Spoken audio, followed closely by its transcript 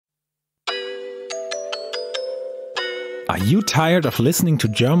Are you tired of listening to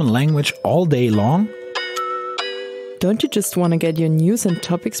German language all day long? Don't you just want to get your news and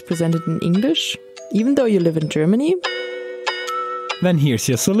topics presented in English, even though you live in Germany? Then here's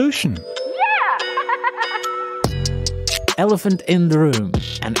your solution. Elephant in the Room,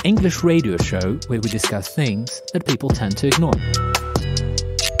 an English radio show where we discuss things that people tend to ignore.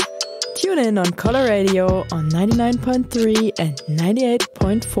 Tune in on Color Radio on 99.3 and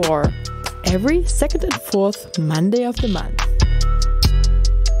 98.4 every second and fourth Monday of the month.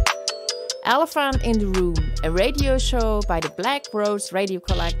 Elephant in the Room, a radio show by the Black Rose Radio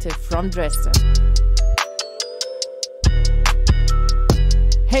Collective from Dresden.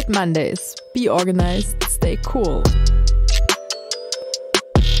 Hate Mondays. Be organized. Stay cool.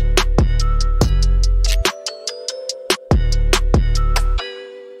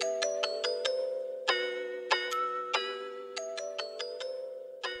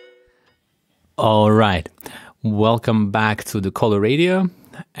 All right, welcome back to the Color Radio,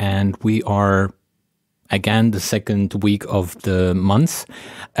 and we are again the second week of the month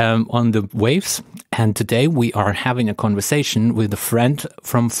on the waves, and today we are having a conversation with a friend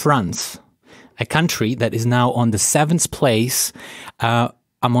from France, a country that is now on the 7th place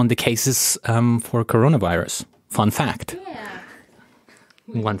among the cases for coronavirus. Fun fact. Yeah.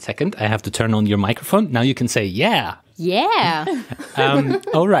 1 second, I have to turn on your microphone. Now you can say yeah. Yeah.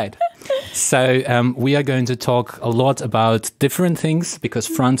 All right. So we are going to talk a lot about different things because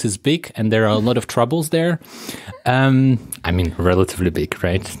France is big and there are a lot of troubles there. I mean, relatively big,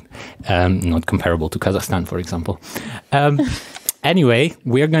 right? Not comparable to Kazakhstan, for example. Anyway,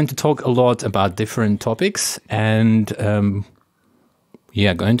 we are going to talk a lot about different topics and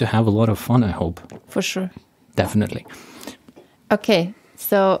going to have a lot of fun, I hope. For sure. Definitely. Okay,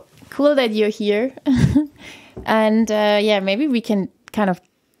 so cool that you're here. And maybe we can kind of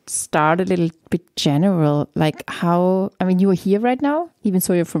start a little bit general, like how, I mean, you are here right now, even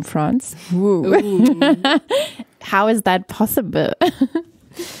so you're from France. How is that possible?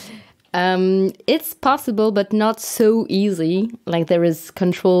 It's possible, but not so easy. Like there is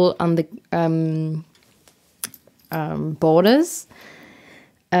control on the borders.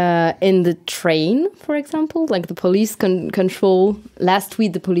 In the train, for example, like the police control. Last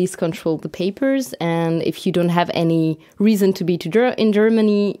week, the police controlled the papers, and if you don't have any reason to be in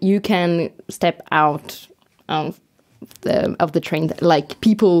Germany, you can step out of the train. Like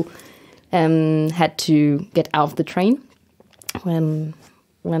people had to get out of the train when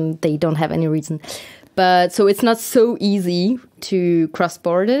they don't have any reason. But so it's not so easy to cross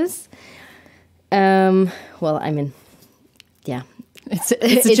borders. Yeah. It's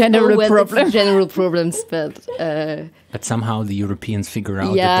a general problem. It's general problems, but somehow the Europeans figure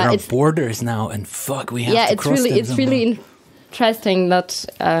out that there are borders now, and we have to cross them. It's really interesting that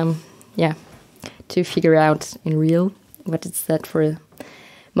to figure out in real what is that for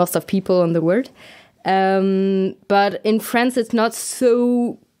most of people in the world. But in France, it's not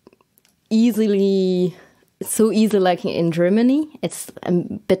so easy like in Germany. It's a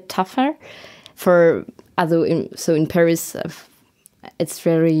bit tougher in Paris. It's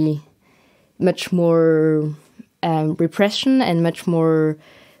very much more repression and much more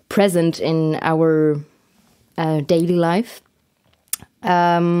present in our daily life.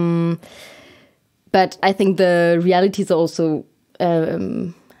 But I think the realities are also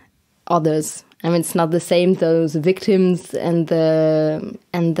others. I mean, it's not the same. Those victims and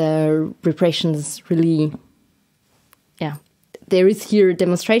the repressions really, There is here a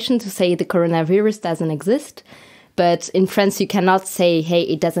demonstration to say the coronavirus doesn't exist. But in France, you cannot say, hey,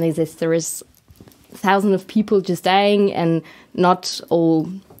 it doesn't exist. There is thousands of people just dying, and not all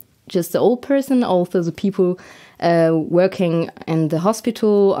just the old person, also the people working in the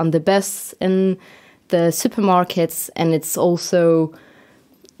hospital, on the bus, in the supermarkets. And it's also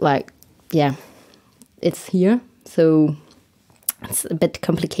it's here. So it's a bit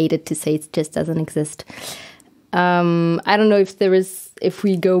complicated to say it just doesn't exist. I don't know if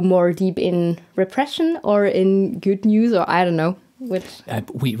we go more deep in repression or in good news, or I don't know. Which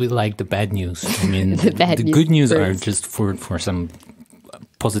we like the bad news. I mean, the good news are just for some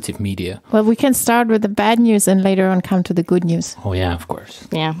positive media. Well, we can start with the bad news and later on come to the good news. Oh yeah, of course.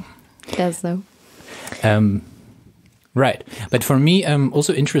 Yeah, that's so. Right, but for me,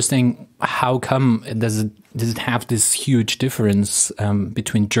 also interesting. How come does it have this huge difference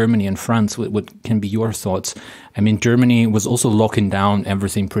between Germany and France? What can be your thoughts? I mean, Germany was also locking down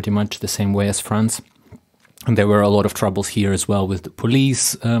everything pretty much the same way as France. And there were a lot of troubles here as well with the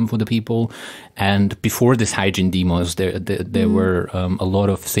police for the people. And before this hygiene demos, there were a lot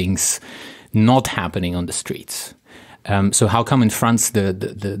of things not happening on the streets. So how come in France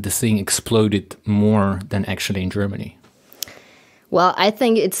the thing exploded more than actually in Germany? Well, I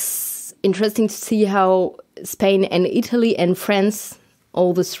think it's interesting to see how Spain and Italy and France,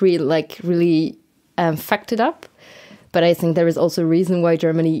 all the three, like really fucked it up. But I think there is also a reason why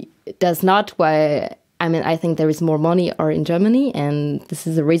Germany does not. I think there is more money are in Germany, and this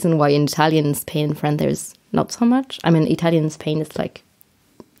is the reason why in Italian, Spain, and France there's not so much. I mean, Italian and Spain is like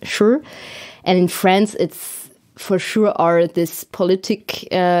sure, and in France it's for sure are this politic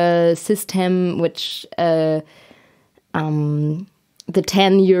system which the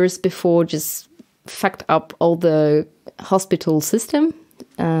 10 years before just fucked up all the hospital system,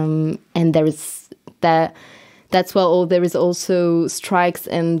 and there is that. That's why there is also strikes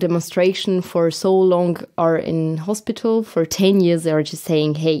and demonstration for so long are in hospital. For 10 years, they are just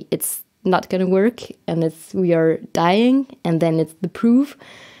saying, hey, it's not going to work and we are dying. And then it's the proof.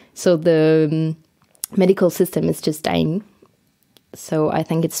 So the medical system is just dying. So I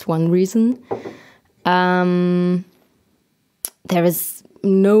think it's one reason. There is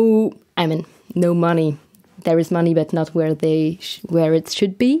no money. There is money, but not where it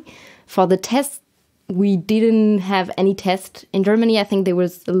should be. For the tests, we didn't have any test. In Germany, I think there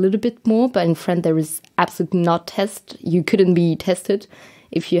was a little bit more, but in France, there is absolutely not test. You couldn't be tested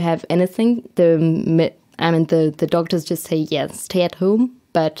if you have anything. The doctors just say, yes, stay at home,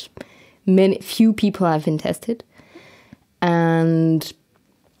 but few people have been tested. And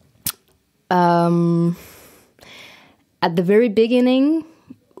at the very beginning,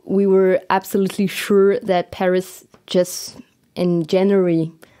 we were absolutely sure that Paris just in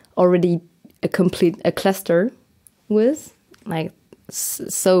January already a cluster was like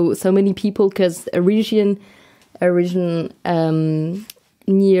so many people, because a region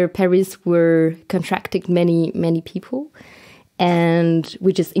near Paris were contracting many people, and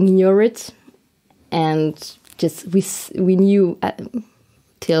we just ignore it, and just we knew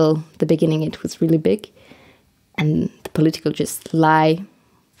till the beginning it was really big, and the political just lie.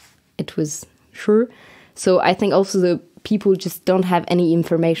 It was sure. So I think also the people just don't have any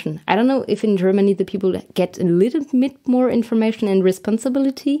information. I don't know if in Germany the people get a little bit more information and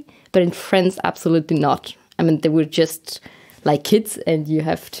responsibility, but in France, absolutely not. I mean, they were just like kids, and you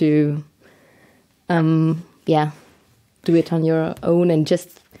have to, do it on your own and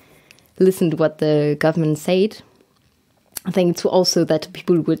just listen to what the government said. I think it's also that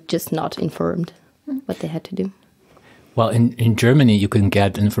people were just not informed what they had to do. Well, in Germany, you can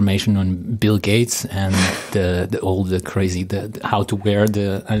get information on Bill Gates and all the crazy, how to wear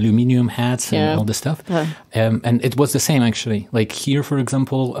the aluminium hats and all the stuff. And it was the same, actually. Like here, for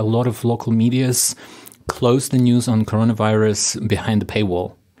example, a lot of local medias closed the news on coronavirus behind the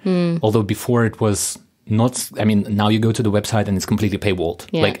paywall. Although before it was not, I mean, now you go to the website and it's completely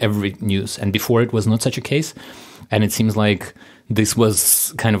paywalled, like every news. And before it was not such a case. And it seems like this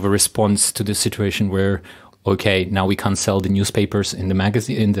was kind of a response to the situation where, okay, now we can't sell the newspapers in the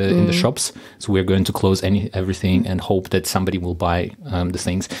magazine in the shops, so we're going to close everything and hope that somebody will buy the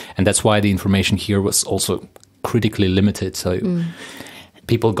things. And that's why the information here was also critically limited. So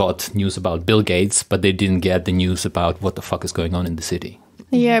people got news about Bill Gates, but they didn't get the news about what the fuck is going on in the city.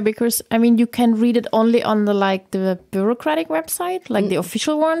 Yeah, because I mean, you can read it only on the bureaucratic website, like the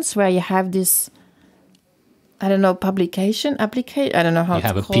official ones, where you have this, I don't know, application. I don't know how you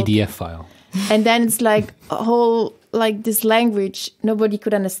have a PDF file. And then it's like a whole, like this language nobody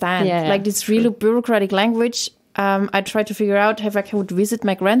could understand. Like this really bureaucratic language. I tried to figure out if I could visit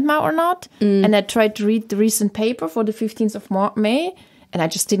my grandma or not. And I tried to read the recent paper for the 15th of May. And I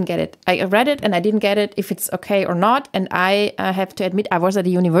just didn't get it. I read it and I didn't get it, if it's okay or not. And I have to admit, I was at a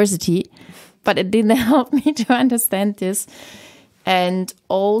university, but it didn't help me to understand this. And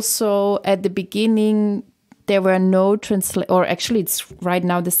also at the beginning, there were no or actually it's right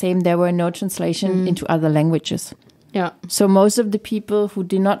now the same, there were no translation into other languages. Yeah. So most of the people who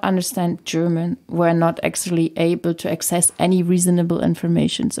did not understand German were not actually able to access any reasonable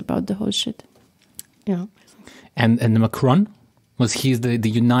informations about the whole shit. Yeah. And Macron, was he the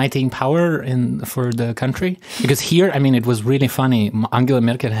uniting power for the country? Because here, I mean, it was really funny. Angela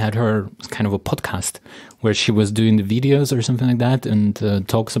Merkel had her kind of a podcast where she was doing the videos or something like that, and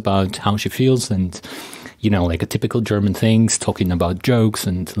talks about how she feels, and like a typical German things, talking about jokes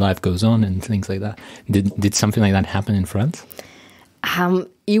and life goes on and things like that. Did something like that happen in France?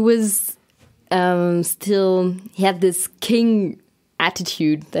 He was still, he had this king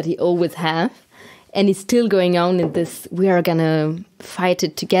attitude that he always had. And he's still going on in this, we are going to fight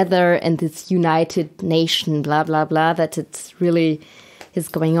it together, and this united nation, blah, blah, blah, that it's really is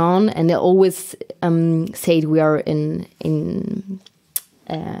going on. And they always said we are in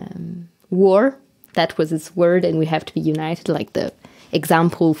war. That was his word, and we have to be united, like the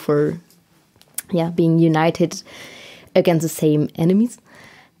example for, being united. against the same enemies.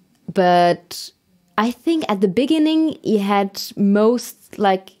 But I think at the beginning he had most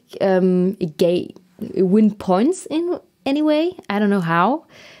like win points in any way. I don't know how,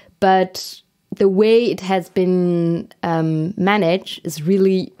 but the way it has been managed is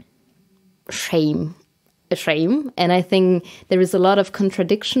really a shame. And I think there is a lot of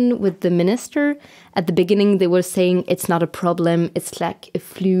contradiction with the minister. At the beginning, they were saying it's not a problem. It's like a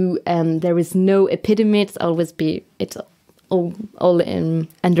flu. There is no epidemic. It's all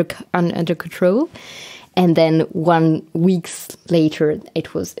under control. And then 1 week later,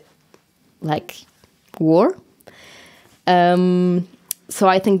 it was like war. So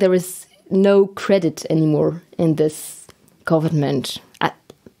I think there is no credit anymore in this government,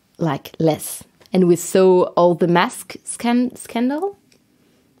 like less. And we saw all the mask scandal,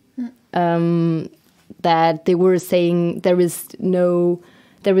 that they were saying there is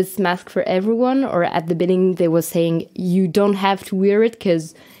mask for everyone, or at the beginning they were saying you don't have to wear it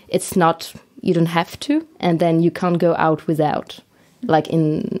because you don't have to, and then you can't go out without, like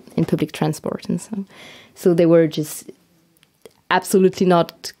in public transport and so. So they were just absolutely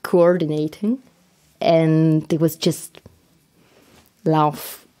not coordinating, and it was just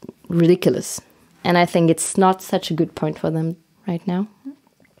ridiculous. And I think it's not such a good point for them right now.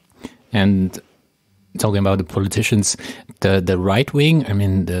 And talking about the politicians, the right wing, I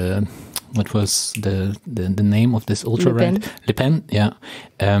mean, what was the name of this ultra-right? Le Pen, yeah.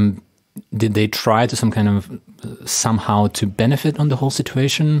 Did they try to somehow to benefit on the whole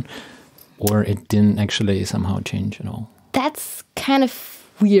situation, or it didn't actually somehow change at all? That's kind of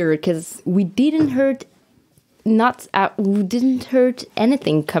weird, because we didn't heard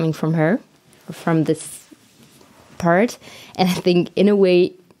anything coming from her, from this part. And I think in a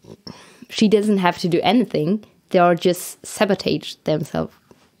way she doesn't have to do anything. They are just sabotage themselves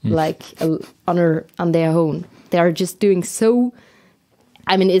like on their own. They are just doing so.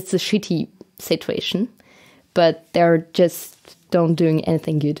 I mean, it's a shitty situation, but they're just don't doing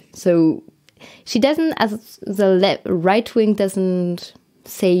anything good. So she doesn't, as the right wing doesn't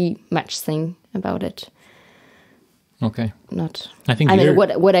say much thing about it. Okay. Not. I think. I mean,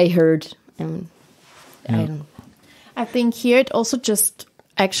 what I heard. I think here it also just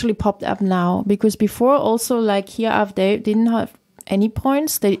actually popped up now, because before also, like here they didn't have any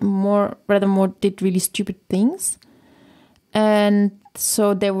points. They rather did really stupid things, and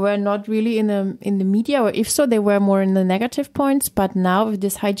so they were not really in the media, or if so, they were more in the negative points. But now with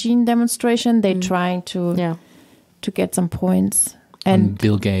this hygiene demonstration, they're trying to get some points. And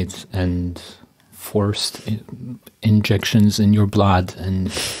Bill Gates and forced injections in your blood,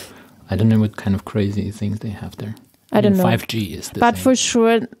 and I don't know what kind of crazy things they have there. I don't know. 5G is the but same. For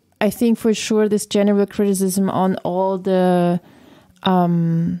sure, I think for sure this general criticism on all the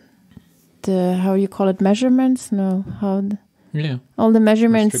how you call it, measurements? No, all the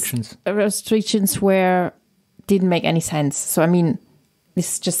measurements restrictions didn't make any sense. So I mean,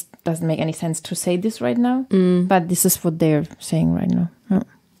 this just doesn't make any sense to say this right now. But this is what they're saying right now. Oh.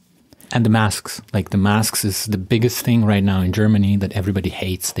 And the masks is the biggest thing right now in Germany that everybody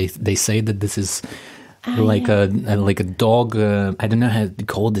hates. They say that this is like a dog. I don't know how to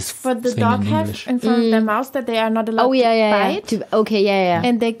call this. But the dog have in front of their mouth that they are not allowed to bite. Okay, yeah.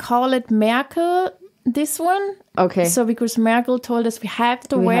 And they call it Merkel. This one. Okay. So because Merkel told us we have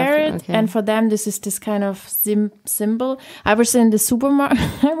to wear it, okay. And for them this is this kind of symbol. I was in the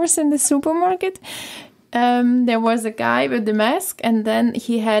supermarket. There was a guy with the mask, and then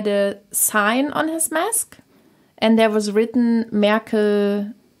he had a sign on his mask, and there was written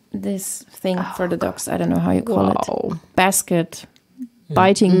Merkel, this thing for the dogs. I don't know how you call it. Basket.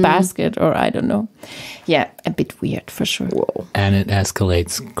 Biting basket, or I don't know. Yeah, a bit weird for sure. Whoa. And it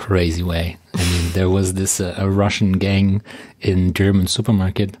escalates crazy way. I mean, there was this a Russian gang in German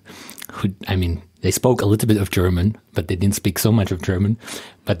supermarket who, I mean, they spoke a little bit of German, but they didn't speak so much of German.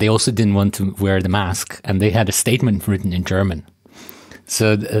 But they also didn't want to wear the mask, and they had a statement written in German.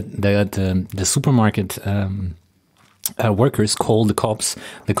 So the supermarket workers called the cops.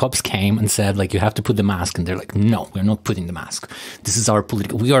 The cops came and said, like, you have to put the mask. And they're like, no, we're not putting the mask. This is our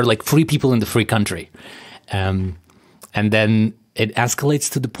political. We are like free people in the free country. And then it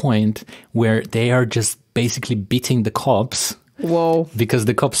escalates to the point where they are just basically beating the cops. Whoa. Because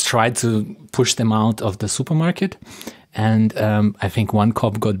the cops tried to push them out of the supermarket. And I think one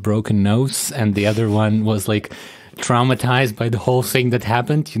cop got broken nose, and the other one was like traumatized by the whole thing that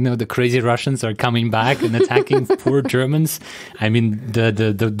happened. You know, the crazy Russians are coming back and attacking poor Germans. I mean,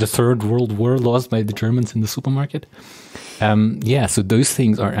 the Third World War lost by the Germans in the supermarket. So those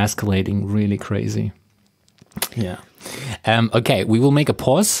things are escalating really crazy. Yeah. Okay, we will make a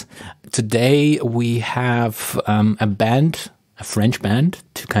pause. Today we have a French band,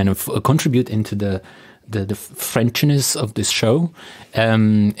 to kind of contribute into the Frenchness of this show.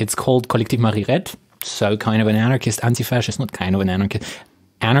 It's called Collectif Marie-Rette, so kind of an anarchist, anti-fascist, not kind of an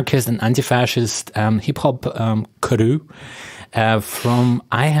anarchist and anti-fascist hip-hop crew from,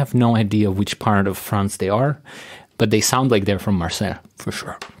 I have no idea which part of France they are, but they sound like they're from Marseille, for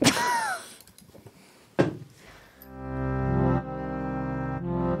sure.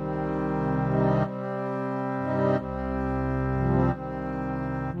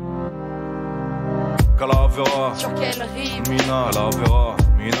 Qu'elle la verra. Sur quelle rive? Mina, elle la verra.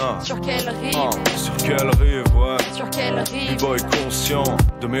 Mina. Sur quelle rive? Sur quelle rive, ouais. Sur quelle rive? B-boy conscient,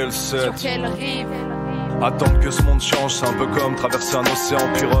 2007. Sur quelle rive? Attendre que ce monde change, c'est un peu comme traverser un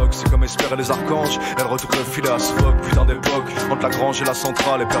océan pirogue. C'est comme espérer les archanges. Elle retourne le filet à ce fuck, putain d'époque. Entre la grange et la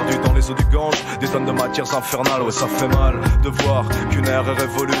centrale, est perdue dans les eaux du Gange. Des tonnes de matières infernales, ouais ça fait mal de voir qu'une ère est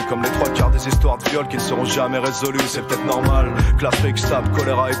révolue. Comme les 3/4 des histoires de viol qui ne seront jamais résolues. C'est peut-être normal que l'Afrique sape,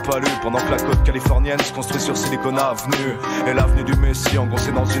 choléra et palu. Pendant que la côte californienne se construit sur Silicon Avenue. Et l'avenue du Messie,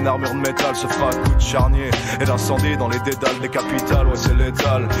 engoncée dans une armure de métal, se fera à coups de charnier. Et d'incendie dans les dédales des capitales, ouais c'est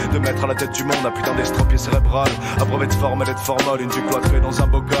létal. De mettre à la tête du monde un putain d'estropié cérébral. Abreuvé de formel et de formol, une vue cloîtrée dans un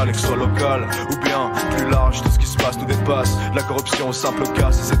bocal, et que ce soit local ou bien plus large, tout ce qui se passe nous dépasse. La corruption au simple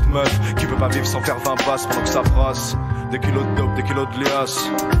cas, c'est cette meuf qui peut pas vivre sans faire 20 passes pendant que ça brasse. Des kilos de dope, des kilos de liasse.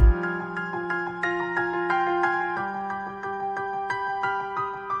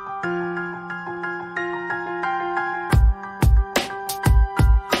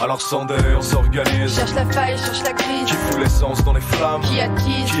 Alors Sandé, on s'organise. Cherche la faille, cherche la crise. Qui fout l'essence dans les flammes. Qui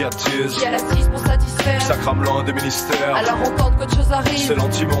attise, qui a l'assise pour satisfaire. Ça crame loin des ministères. Alors on tente qu'autre chose arrive. C'est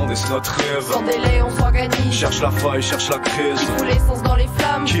l'anti-monde et c'est notre rêve. Sans délai, on s'organise. Cherche la faille, cherche la crise. Qui fout l'essence dans les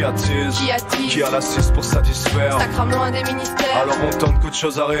flammes. Qui attise, qui a l'assise pour satisfaire. Ça crame loin des ministères. Alors on tente qu'autre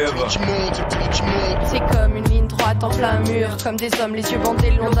chose arrive. C'est comme une ligne droite en plein mur. Comme des hommes les yeux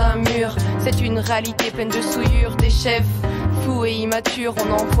bandés le long d'un mur. C'est une réalité pleine de souillure. Des chefs fous et immatures,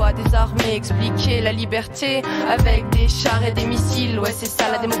 on envoie des armées expliquer la liberté avec des chars et des missiles. Ouais c'est ça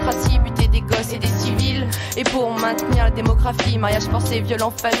la démocratie, buter des gosses et des civils. Et pour maintenir la démographie, mariage forcé, viol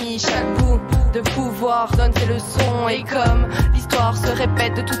en famille. Chaque bout de pouvoir donne ses leçons. Et comme l'histoire se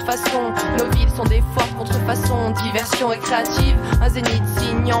répète de toute façon, nos villes sont des foires contrefaçons. Diversion et créative, un zénith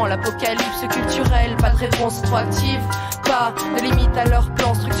signant l'apocalypse culturelle. Pas de réponse proactive, pas de limite à leur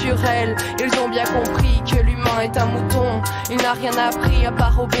plan structurel. Ils ont bien compris que l'humain est un mouton. Il n'a rien appris à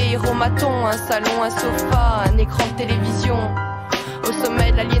part obéir au maton. Un salon, un sofa, un écran de télévision. Au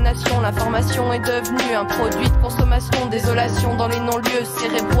sommet de l'aliénation, l'information est devenue un produit de consommation. Désolation dans les non-lieux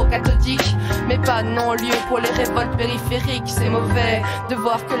cérébro-cathodiques, mais pas non-lieu pour les révoltes périphériques. C'est mauvais de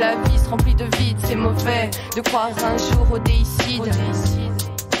voir que la vie se remplit de vide. C'est mauvais de croire un jour au déicide.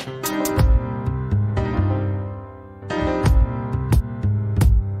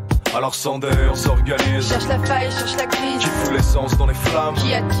 Alors Sandé, on s'organise. Cherche la faille, cherche la crise. Qui fout l'essence dans les flammes.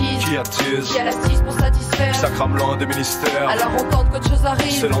 Qui attise, qui a l'assise pour satisfaire. Ça crame loin des ministères. Alors on tente qu'autre chose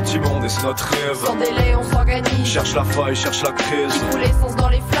arrive. C'est l'anti-monde et c'est notre rêve. Sans délai, on s'organise. Cherche la faille, cherche la crise. Qui fout l'essence dans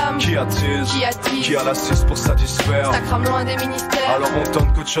les flammes. Qui attise, qui a l'assise pour satisfaire. Ça crame loin des ministères. Alors on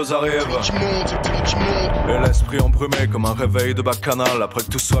tente qu'autre chose arrive. Et l'esprit embrumé comme un réveil de bacchanal. Après que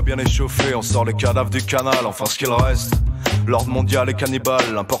tout soit bien échauffé, on sort les cadavres du canal. Enfin ce qu'il reste. L'ordre mondial est cannibale,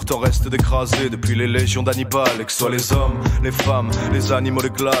 l'important reste d'écraser depuis les légions d'Hannibal. Et que ce soit les hommes, les femmes, les animaux,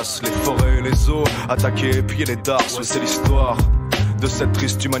 les glaces, les forêts et les eaux, attaquer et piller les dards, ouais, c'est l'histoire de cette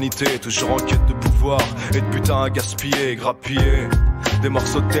triste humanité, toujours en quête de pouvoir et de putain à gaspiller et grappiller. Des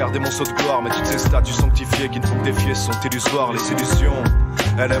morceaux de terre, des monceaux de gloire, mais toutes ces statues sanctifiées qui ne font que défier sont illusoires. Les illusions,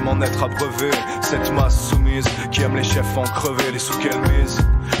 elle aime en être abreuvée, cette masse soumise qui aime les chefs en crever. Les sous qu'elle mise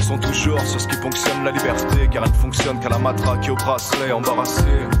sont toujours sur ce qui fonctionne, la liberté, car elle ne fonctionne qu'à la matraque et au bracelet. Embarrassé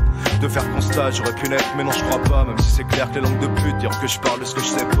de faire constat, j'aurais pu naître, mais non je crois pas. Même si c'est clair que les langues de pute diront que je parle de ce que je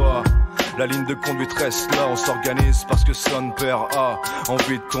sais pas. La ligne de conduite reste là, on s'organise parce que son père a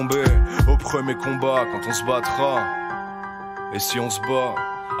envie de tomber au premier combat quand on se battra. Et si on se bat,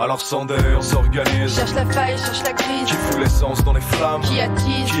 alors Sandé, on s'organise. Cherche la faille, cherche la crise. Qui fout l'essence dans les flammes. Qui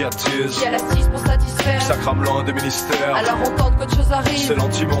attise, qui a l'assise pour satisfaire. Ça crame loin des ministères. Alors on tente qu'autre chose arrive. C'est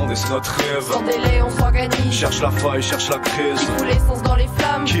l'anti-monde et c'est notre rêve. Sans délai, on s'organise. Cherche la faille, cherche la crise. Qui fout l'essence dans les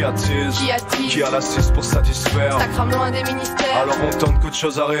flammes. Qui attise, qui a l'assise pour satisfaire. Ça crame loin des ministères. Alors on tente qu'autre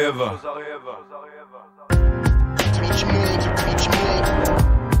chose arrive.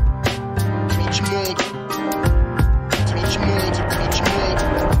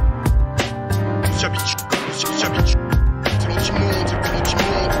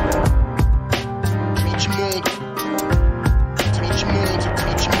 Monde.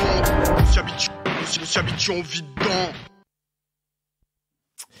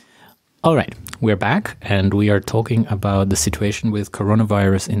 All right, we're back and we are talking about the situation with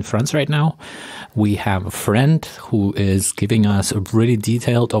coronavirus in France right now. We have a friend who is giving us a really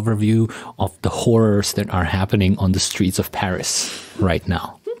detailed overview of the horrors that are happening on the streets of Paris right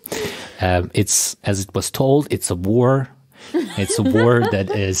now. It's, as it was told, it's a war. It's a war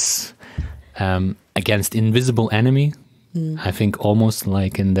that is against invisible enemy. I think almost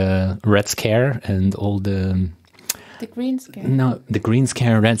like in the Red Scare and all the Green Scare. No, the Green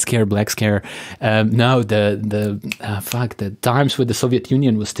Scare, Red Scare, Black Scare. No, the times where the Soviet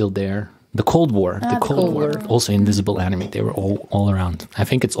Union was still there. The Cold War. The Cold War. Also invisible enemy. They were all around. I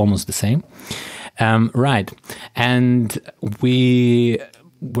think it's almost the same. Right. And we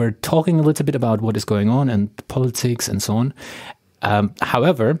were talking a little bit about what is going on and politics and so on.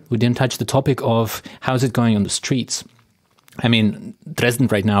 However, we didn't touch the topic of how is it going on the streets. I mean, Dresden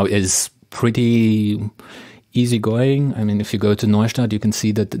right now is pretty easygoing. I mean, if you go to Neustadt, you can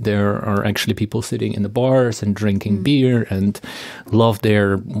see that there are actually people sitting in the bars and drinking beer and love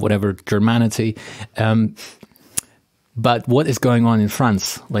their whatever Germanity. But what is going on in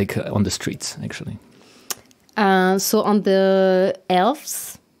France, like on the streets, actually? So on the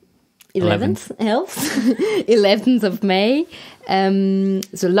 11th of May,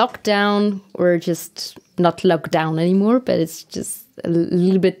 the lockdown, or just not lockdown anymore, but it's just a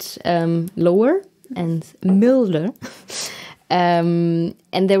little bit lower and milder. And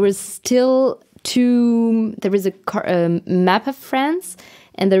there was still there is a map of France,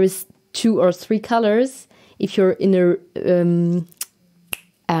 and there is 2 or 3 colors. If you're in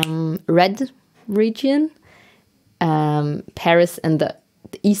a red region, Paris and the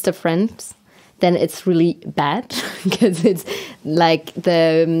east of France, then it's really bad because it's like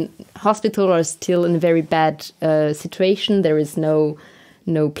the hospital are still in a very bad situation. There is no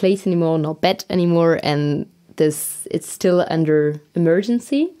place anymore, no bed anymore, and it's still under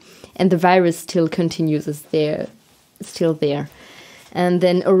emergency, and the virus still continues as still there. And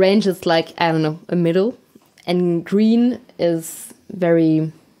then orange is like, I don't know, a middle, and green is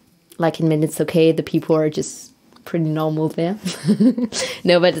very like, I mean, it's okay, the people are just pretty normal there.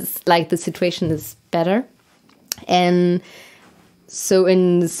 No, but it's like the situation is better. And so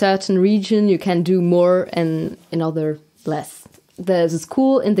in a certain region you can do more and in other less. The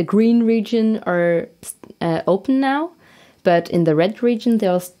school in the green region are open now, but in the red region they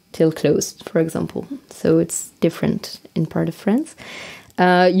are still closed, for example. So it's different in part of France.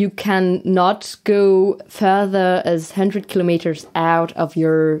 You can not go further as 100 kilometers out of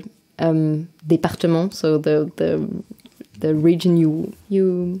your département, so the region you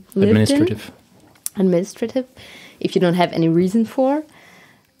lived in. Administrative, if you don't have any reason for.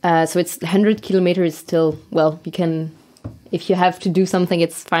 So it's 100 kilometers still, well, you can, if you have to do something,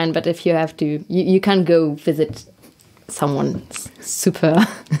 it's fine, but if you have to, you can't go visit someone super,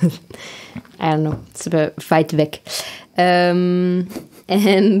 I don't know, super weit weg. And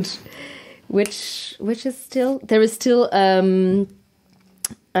which is still, there is still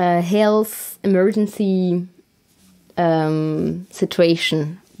a health emergency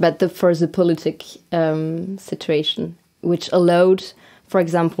situation, but for the politic situation, which allowed, for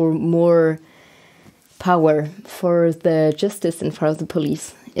example, more power for the justice and for the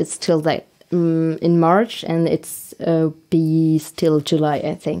police. It's still like in March, and it's be still July,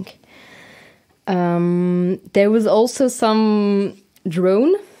 I think. There was also some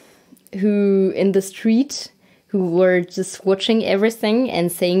drone who in the street who were just watching everything and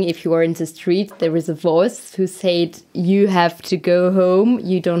saying, if you are in the street, there is a voice who said, you have to go home,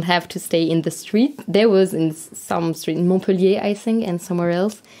 you don't have to stay in the street. There was in some street, in Montpellier, I think, and somewhere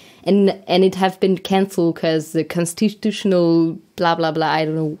else. And it have been cancelled because the constitutional blah, blah, blah, I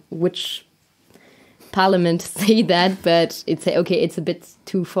don't know which parliament say that, but it say, okay, it's a bit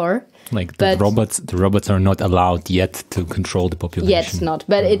too far. Like the robots are not allowed yet to control the population. Yet not,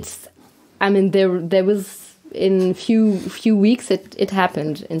 but it's, I mean, there was, in few weeks it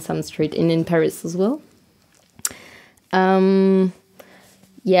happened in some street in Paris as well.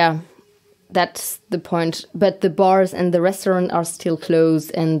 Yeah, that's the point. But the bars and the restaurant are still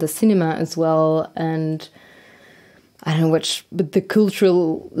closed, and the cinema as well, and I don't know but the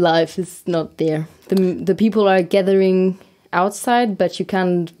cultural life is not there. The people are gathering outside, but you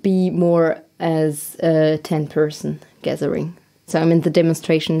can't be more as a 10-person gathering. So I mean, the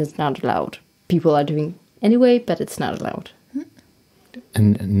demonstration is not allowed. People are doing anyway, but it's not allowed.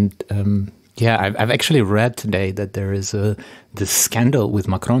 And yeah, I've actually read today that there is this scandal with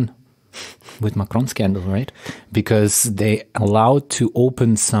Macron scandal, right? Because they allowed to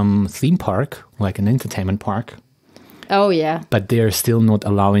open some theme park, like an entertainment park, Oh, yeah. But they're still not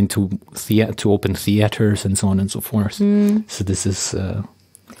allowing to open theaters and so on and so forth. So this is...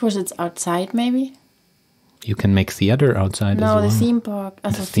 Because it's outside, maybe? You can make theater outside as well. No, the theme park.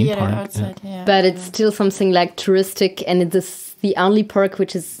 The theme theater park, outside, yeah. But it's still something like touristic, and it's the only park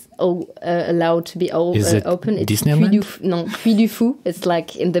which is allowed to be open. It's Disneyland? Puy du Fou. It's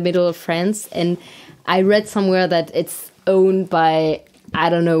like in the middle of France. And I read somewhere that it's owned by, I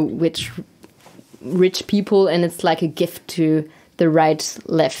don't know which rich people, and it's like a gift to the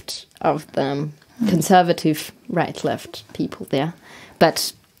right-left of the conservative right-left people there.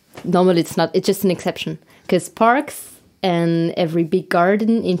 But normally it's not. It's just an exception. Because parks and every big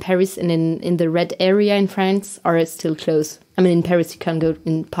garden in Paris and in the red area in France are still closed. I mean, in Paris you can go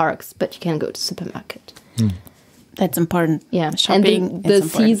in parks, but you can't go to supermarket. That's important. Yeah, shopping. And the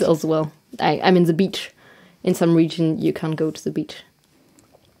seas as well. I mean, the beach. In some region, you can't go to the beach.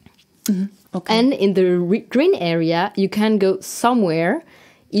 Okay. And in the green area, you can go somewhere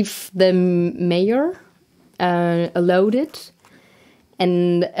if the mayor allowed it.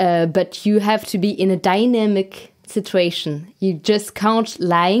 And but you have to be in a dynamic situation. You just can't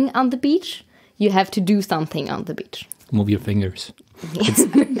lying on the beach. You have to do something on the beach. Move your fingers.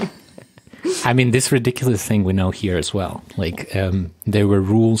 I mean, this ridiculous thing we know here as well. Like there were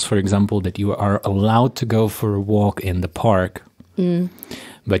rules, for example, that you are allowed to go for a walk in the park,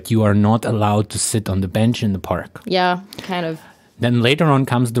 but you are not allowed to sit on the bench in the park. Yeah, kind of. Then later on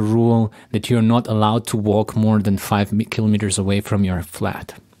comes the rule that you're not allowed to walk more than 5 kilometers away from your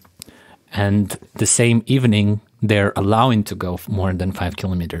flat. And the same evening, they're allowing to go more than 5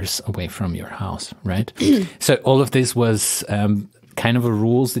 kilometers away from your house, right? So all of this was kind of a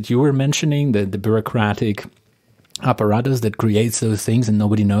rules that you were mentioning, the bureaucratic apparatus that creates those things and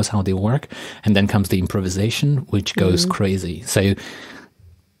nobody knows how they work. And then comes the improvisation, which goes crazy. So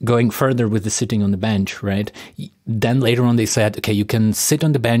going further with the sitting on the bench, right? Then later on they said, okay, you can sit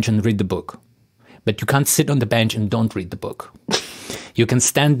on the bench and read the book, but you can't sit on the bench and don't read the book. You can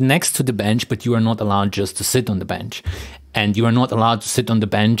stand next to the bench, but you are not allowed just to sit on the bench. And you are not allowed to sit on the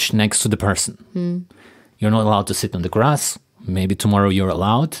bench next to the person. You're not allowed to sit on the grass. Maybe tomorrow you're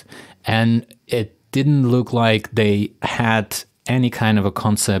allowed. And it didn't look like they had any kind of a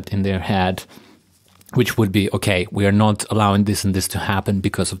concept in their head which would be, okay, we are not allowing this and this to happen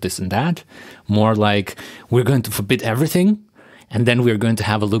because of this and that. More like, we're going to forbid everything, and then we're going to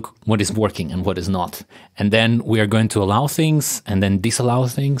have a look what is working and what is not. And then we are going to allow things and then disallow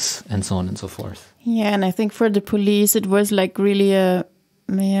things and so on and so forth. Yeah, and I think for the police, it was like really a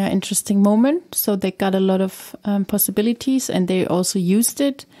interesting moment. So they got a lot of possibilities and they also used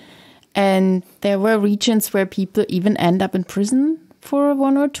it. And there were regions where people even end up in prison for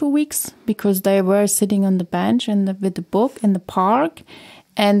 1 or 2 weeks because they were sitting on the bench and with the book in the park,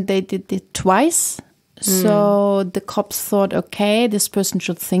 and they did it twice. So the cops thought, okay, this person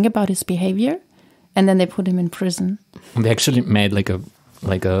should think about his behavior, and then they put him in prison. They actually made like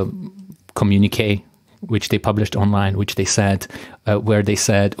a communique which they published online, which they said, where they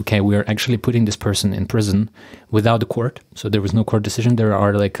said, okay, we're actually putting this person in prison without a court. So there was no court decision. There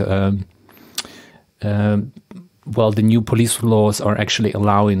are like well, the new police laws are actually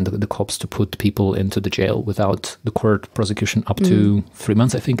allowing the cops to put people into the jail without the court prosecution up to 3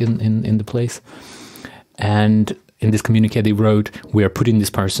 months, I think, in the place. And in this communique they wrote, we are putting this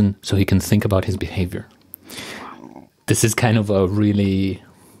person so he can think about his behavior. This is kind of a really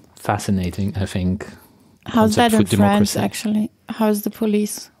fascinating, I think, how's that in democracy. France, actually? How's the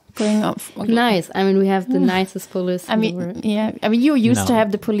police going off? Nice. I mean, we have the nicest police I in mean, the world. yeah. I mean, you used to No.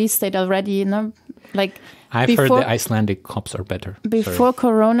 have the police state already, you know? Like, I've heard the Icelandic cops are better. Before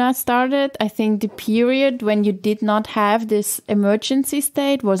Corona started, I think the period when you did not have this emergency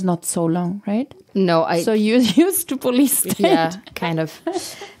state was not so long, right? No, So you're used to police state. Yeah, kind of.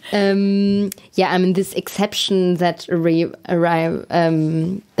 Yeah, I mean, this exception that arrive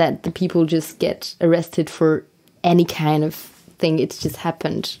that the people just get arrested for any kind of thing. It's just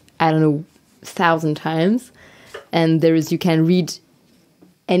happened, I don't know, 1,000 times. And you can read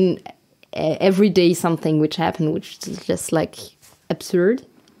every day something which happened, which is just like absurd.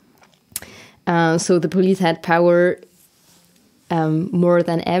 So the police had power more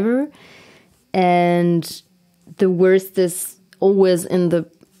than ever. And the worst is always in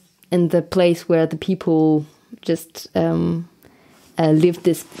the place where the people just live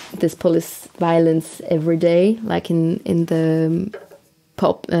this police violence every day, like in the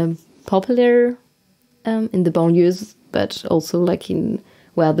popular in the banlieues, but also like in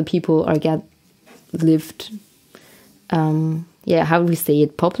where the people lived. Yeah, how do we say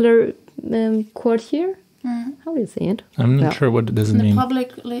it? Popular quartier? How do you say it? I'm not sure what does it mean.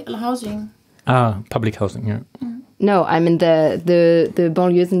 Public housing. Public housing, yeah. No, I mean the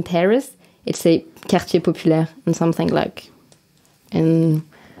banlieues in Paris. It's a quartier populaire and something like, and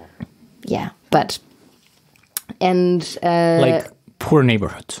like poor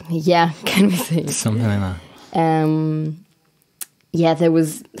neighborhoods. Yeah, can we say something like that? There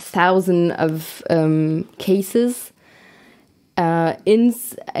was thousands of cases. In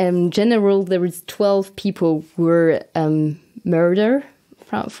general, there was 12 people who were murdered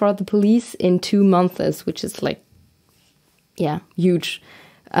for the police in 2 months, which is like, huge.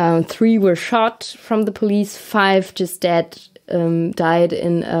 3 were shot from the police. 5 just died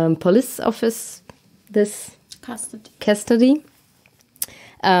in police office. This custody.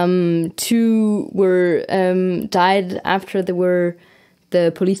 2 were died after the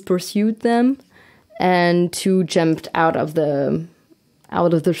police pursued them, and 2 jumped out of the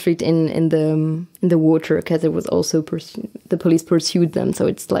street in the water because it was also the police pursued them. So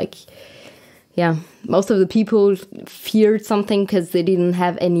it's like, most of the people feared something because they didn't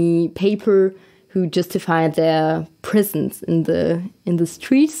have any paper who justified their presence in the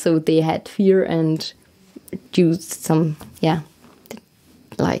street. So they had fear and used some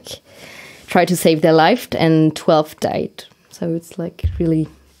try to save their life, and 12 died. So it's like really,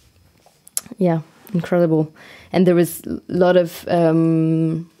 incredible. And there was a lot of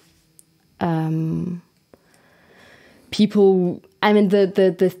people. I mean,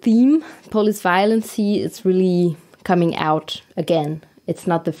 the theme, police violence, is really coming out again. It's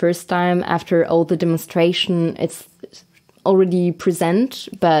not the first time after all the demonstration. It's already present,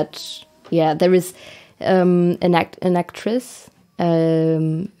 but there is an actress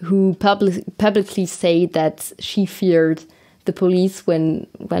who publicly said that she feared the police when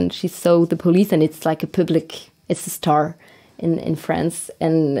she saw the police, and it's like it's a star in France,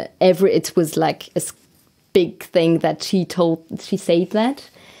 and it was like a big thing that she said that.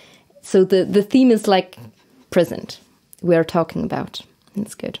 So the theme is like present. We are talking about.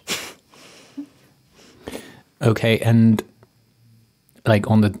 It's good. Okay, and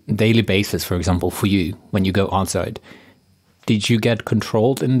like on the daily basis, for example, for you, when you go outside, did you get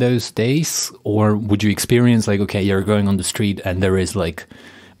controlled in those days, or would you experience like, okay, you're going on the street and there is like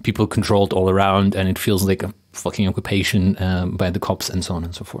people controlled all around and it feels like a fucking occupation by the cops and so on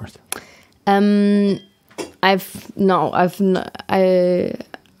and so forth?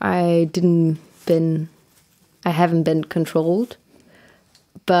 I haven't been controlled,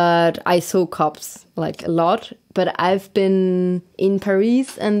 but I saw cops like a lot. But I've been in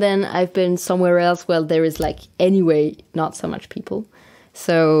Paris, and then I've been somewhere else where there is like anyway not so much people,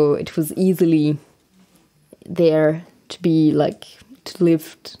 so it was easily there to be like to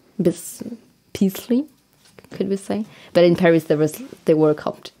live peacefully, could we say? But in Paris there were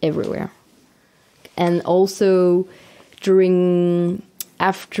cops everywhere, and also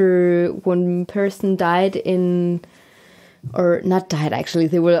after one person died or not died actually,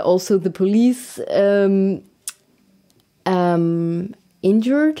 there were also the police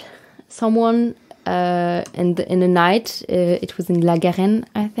injured someone in the night. It was in La Garenne,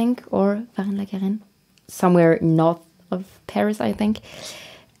 I think, or Varennes-la Garenne, somewhere north of Paris, I think.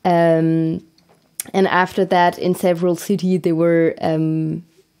 And after that, in several cities, there were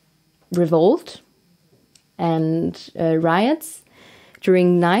revolt and riots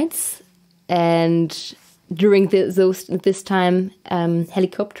during nights, and during this time,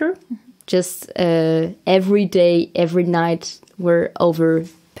 helicopter. Just every day, every night, were over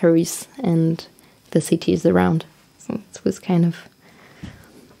Paris and the cities around. So it was kind of,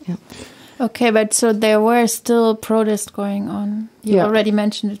 Okay, but so there were still protests going on. You already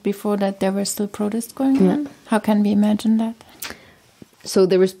mentioned it before that there were still protests going on. How can we imagine that? So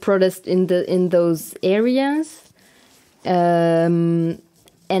there was protest in those areas, and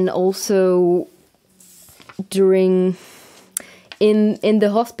also during. In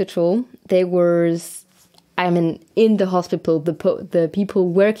the hospital, there was, in the hospital, the people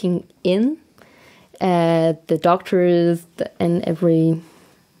working in, the doctors and every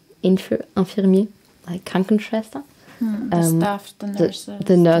infirmier, like Krankenschwester, the staff, the nurses,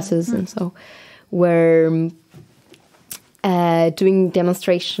 the nurses, and so were doing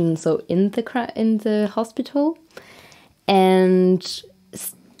demonstrations. So in the hospital, and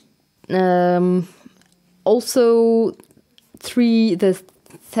also.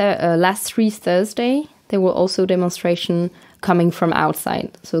 Last 3 Thursday, there were also demonstrations coming from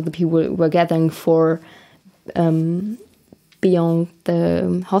outside. So the people were gathering for beyond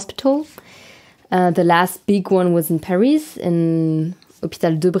the hospital. The last big one was in Paris, in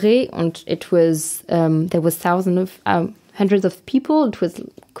Hôpital Debré, and it was there was hundreds of people. It was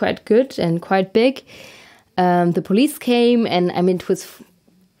quite good and quite big. The police came, and it was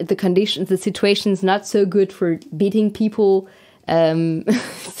the situation is not so good for beating people.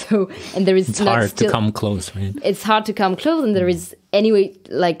 So, and there is it's hard to come close, right? It's hard to come close, and there is anyway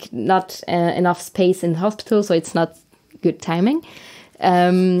like not enough space in the hospital, so it's not good timing.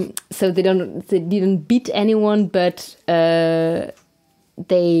 So they didn't beat anyone, but they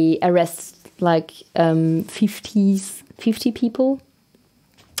arrest like 50 people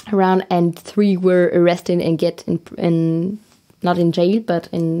around, and 3 were arrested and get in not in jail but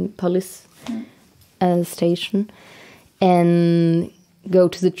in police station, and go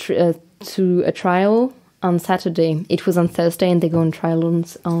to the to a trial on Saturday. It was on Thursday, and they go on trial on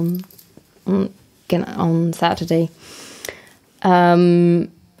Saturday. And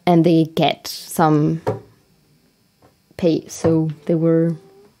they get some pay. So they were,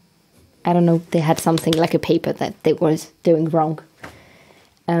 I don't know, they had something like a paper that they were doing wrong.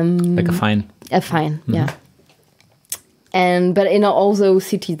 Like a fine. A fine, yeah. But in all those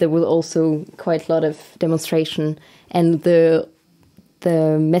cities, there was also quite a lot of demonstration, and the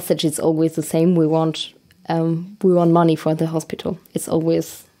message is always the same. We want money for the hospital. It's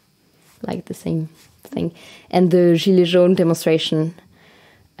always like the same thing. And the Gilets jaunes demonstration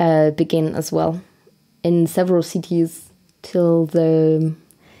began as well in several cities till the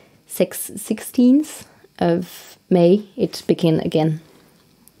 16th of May. It began again.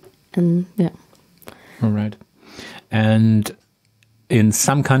 And yeah. All right. And in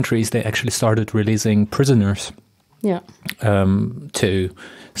some countries, they actually started releasing prisoners. Yeah. To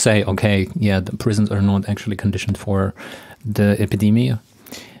say, okay, yeah, the prisons are not actually conditioned for the epidemic.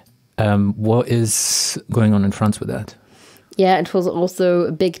 What is going on in France with that? Yeah, it was also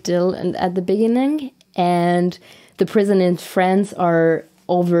a big deal at the beginning, and the prisons in France are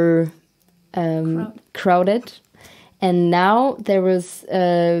over crowded, and now there was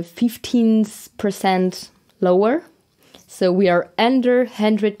 15% lower, so we are under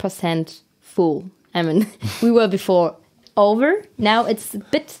 100% full. I mean, we were before over, now it's a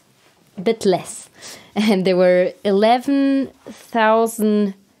bit less, and there were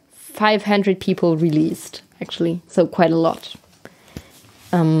 11,500 people released, actually, so quite a lot.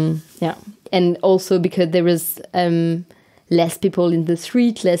 Yeah, and also because there is less people in the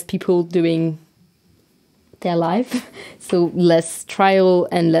street, less people doing their life, so less trial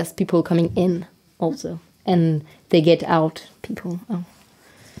and less people coming in also, and they get out people. Oh.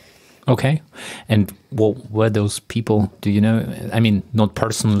 Okay. And what were those people? Do you know? I mean, not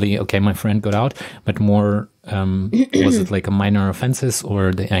personally, okay, my friend got out, but more, was it like a minor offenses,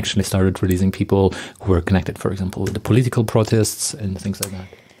 or they actually started releasing people who were connected, for example, with the political protests and things like that?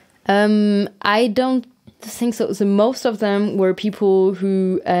 I don't think so. So most of them were people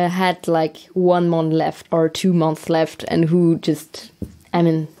who had like 1 month left or 2 months left, and who just, I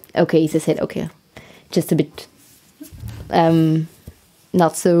mean, okay, they said, okay, just a bit,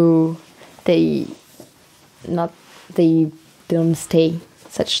 not so, they don't stay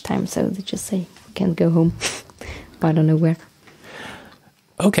such time, so they just say, we can go home. I don't know where.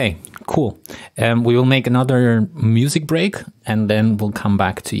 Okay, cool. We will make another music break, and then we'll come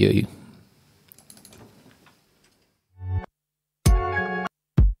back to you.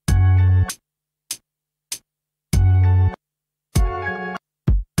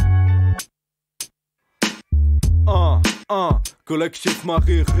 Collectif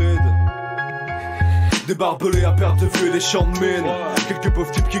Marie Red. Des barbelés à perte de vue et des champs de mine. Quelques pauvres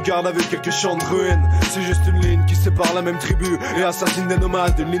types qui gardent avec quelques champs de ruines. C'est juste une ligne qui sépare la même tribu et assassine des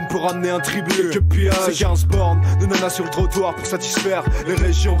nomades. Une ligne pour amener un tribut. Quelques pillages, c'est 15 bornes de nanas sur le trottoir pour satisfaire les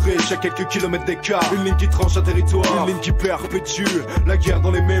régions riches à quelques kilomètres d'écart. Une ligne qui tranche un territoire, une ligne qui perpétue la guerre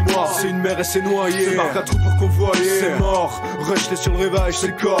dans les mémoires. C'est une mer et c'est noyé, c'est marque à trou pour convoyer. C'est mort, rejeté sur le rivage, c'est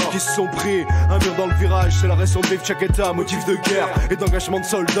le corps qui se sont pris un mur dans le virage. C'est la raison de vivre chaque état, motif de guerre et d'engagement de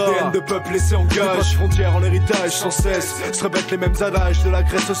soldats. Des haines de peuple laissés en gage, en l'héritage sans cesse, se répètent les mêmes adages. De la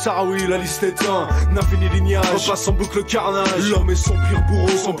Grèce au Sahraoui, la liste est un infini lignage. Repasse en boucle le carnage. L'homme est son pire bourreau,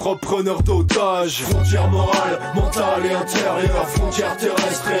 son propre preneur d'otages. Frontière morale, mentale et intérieure. Frontière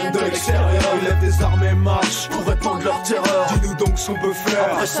terrestre et de l'extérieur. Ils lèvent des armes et marchent pour répandre leur terreur. Dis-nous donc ce qu'on peut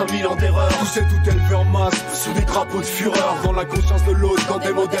faire après 5000 ans d'erreur. Tous et tout élevé en masse, sous des drapeaux de fureur. Dans la conscience de l'autre, dans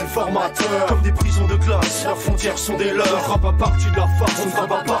des modèles formateurs. Comme des prisons de glace, leurs frontières sont des leurs. On ne fera pas partie de leur farce, on ne fera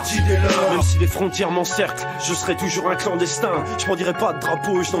pas partie des leurs. Même si les frontières m'encerclent, je serai toujours un clandestin. Je m'en dirai pas de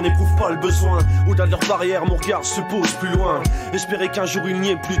drapeau, je n'en éprouve pas le besoin. Au-delà de leurs barrières, mon regard se pose plus loin. Espérer qu'un jour il n'y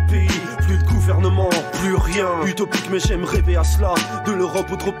ait plus de pays, plus de gouvernement, plus rien. Utopique, mais j'aime rêver à cela. De l'Europe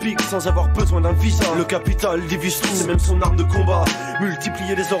au tropique, sans avoir besoin d'un visa. Le capital divise tout, c'est même son arme de combat.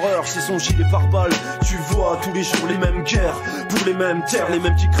 Multiplier les horreurs, cœur, c'est son gilet pare-balles. Tu vois tous les jours les mêmes guerres, pour les mêmes terres, les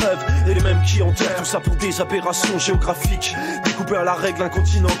mêmes qui crèvent et les mêmes qui enterrent. Tout ça pour des aberrations géographiques, découpé à la règle un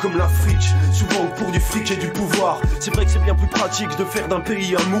continent comme l'Afrique. Souvent pour du fric et du pouvoir. C'est vrai que c'est bien plus pratique de faire d'un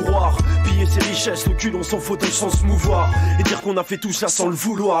pays un mouroir. Piller ses richesses, le cul dans son fauteuil sans se mouvoir. Et dire qu'on a fait tout ça sans le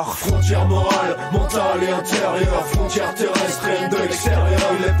vouloir. Frontières morales, mentales et intérieures. Frontières terrestres et de l'extérieur.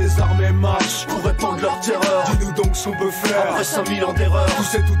 Ils lèvent des armes et marchent pour répandre leur terreur. Dis-nous donc ce qu'on peut faire après 5000 ans d'erreur. Tout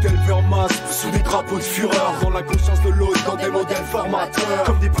c'est tout élevé en masse, sous des drapeaux de fureur. Dans la conscience de l'autre, dans des modèles formateurs.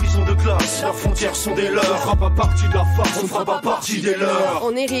 Comme des prisons de classe, leurs frontières sont des leurs. On fera pas partie de la farce, on fera pas partie des leurs.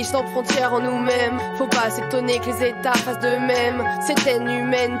 On est riche sans frontières en nous-mêmes. Faut pas s'étonner que les États fassent de même. Cette haine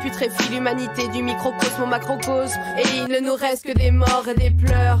humaine putréfie l'humanité du microcosme au macrocosme. Et il ne nous reste que des morts et des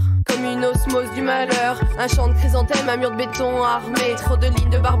pleurs. Comme une osmose du malheur. Un champ de chrysanthème, un mur de béton armé. Trop de lignes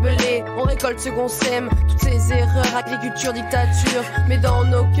de barbelés. On récolte ce qu'on sème. Toutes ces erreurs, agriculture, dictature. Mais dans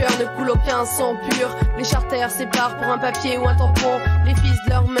nos cœurs ne coule aucun sang pur. Les charters séparent pour un papier ou un tampon les fils de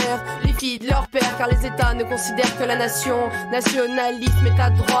leur mère, les filles de leur père. Car les États ne considèrent que la nation. Nationalisme, état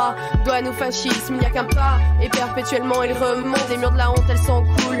de droit, douane ou fascisme, il n'y a qu'un pas. Et perpétuellement ils remontent. Les murs de la honte, elles s'en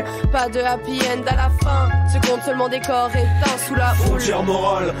coulent. Pas de happy end à la fin. Se compte seulement des corps éteints sous la houle. Frontières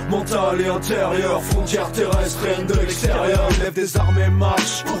morales, mentales et intérieures. Frontières terrestres et de l'extérieur. Ils lèvent des armes et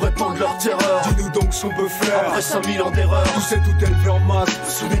marchent pour répandre leur terreur. Dis-nous donc ce qu'on peut faire après 5000 ans d'erreur. Tout c'est tout élevé en masse,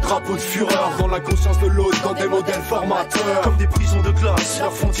 sous des drapeaux de fureur. Dans la conscience de l'autre, dans des modèles formateurs. Comme des prisons de classe,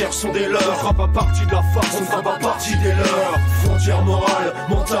 leurs frontières sont des leurs. On fera pas partie de la farce, on fera pas partie des leurs. Frontières morales,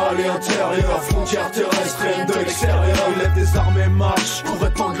 mentales et intérieures. Frontières terrestres et de l'extérieur. Ils lèvent des armes et marchent pour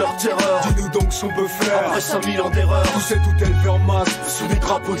répandre leur terreur. Dis-nous donc ce qu'on peut faire après 5000 ans d'erreur. Tout c'est tout élevé en masse, sous des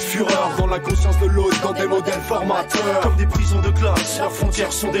drapeaux de fureur. Dans la conscience de l'autre, dans des modèles formateurs. Comme des prisons de classe, leurs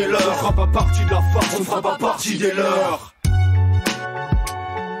frontières sont des leurs. On fera pas partie de la farce, on fera pas partie des leurs.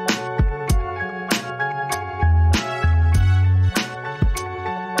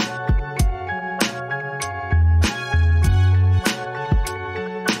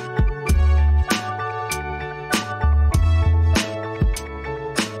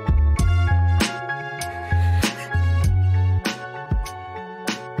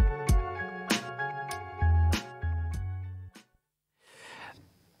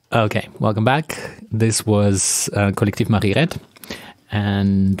 Okay, welcome back. This was Collectif Marie-Red,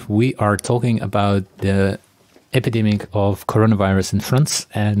 and we are talking about the epidemic of coronavirus in France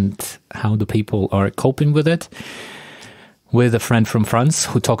and how the people are coping with it. With a friend from France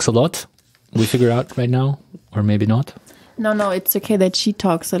who talks a lot. We figure out right now, or maybe not. No, it's okay that she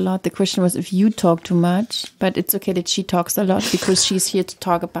talks a lot. The question was if you talk too much, but it's okay that she talks a lot because she's here to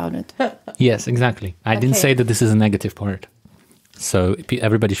talk about it. Yes, exactly. I didn't say that this is a negative part. So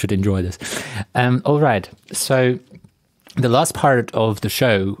everybody should enjoy this. All right. So the last part of the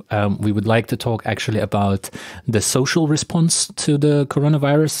show, we would like to talk actually about the social response to the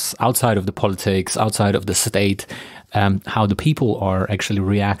coronavirus outside of the politics, outside of the state, how the people are actually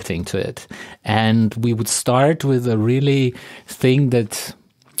reacting to it. And we would start with a really thing that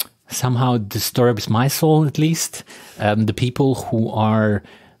somehow disturbs my soul, at least. The people who are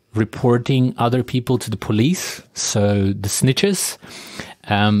reporting other people to the police, so the snitches.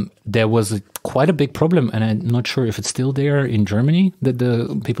 There was quite a big problem, and I'm not sure if it's still there in Germany, that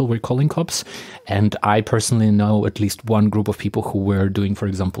the people were calling cops. And I personally know at least one group of people who were doing, for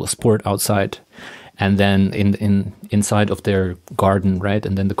example, a sport outside, and then inside of their garden, right?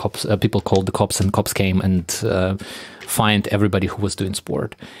 And then the cops, people called the cops, and cops came and fined everybody who was doing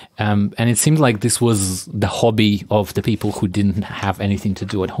sport. And it seemed like this was the hobby of the people who didn't have anything to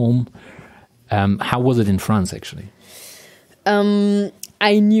do at home. How was it in France, actually?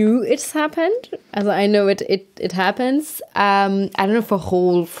 I knew it's happened. I know it happens. I don't know for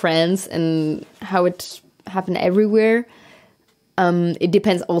whole France and how it happened everywhere. It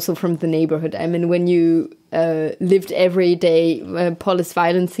depends also from the neighborhood. I mean, when you lived every day police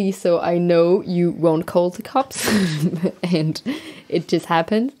violence, so I know you won't call the cops, and it just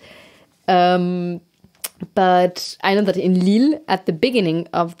happened. But I know that in Lille, at the beginning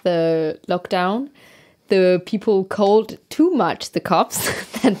of the lockdown, the people called too much the cops,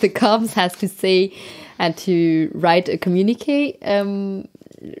 that the cops has to say and to write a communique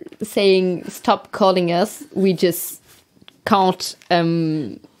saying, stop calling us, we just can't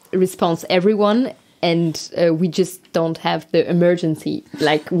respond everyone, and we just don't have the emergency,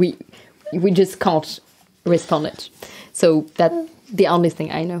 like we just can't respond it. So that's the only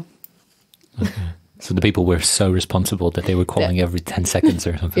thing I know. Okay. So the people were so responsible that they were calling every 10 seconds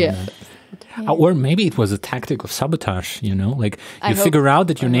or something. Yeah. Like that. Or maybe it was a tactic of sabotage, you know, like you figure out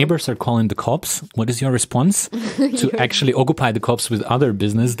that your neighbors are calling the cops. What is your response? To actually occupy the cops with other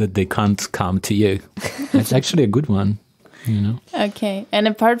business that they can't come to you. That's actually a good one, you know. Okay. And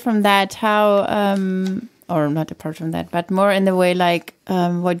apart from that, how, or not apart from that, but more in the way like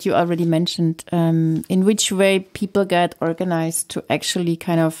what you already mentioned, in which way people get organized to actually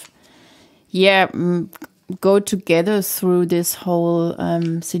kind of, go together through this whole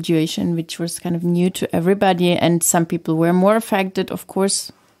situation, which was kind of new to everybody. And some people were more affected, of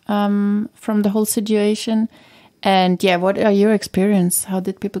course, from the whole situation. And what are your experience? How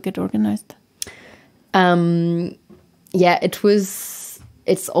did people get organized?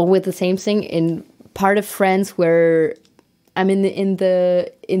 It's always the same thing. In part of France where I'm in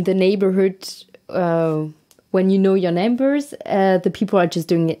the neighborhood, when you know your neighbors, the people are just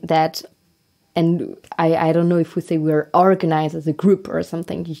doing that. And I don't know if we say we're organized as a group or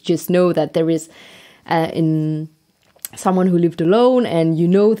something. You just know that there is in someone who lived alone and you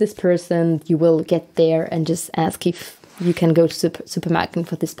know this person, you will get there and just ask if you can go to the supermarket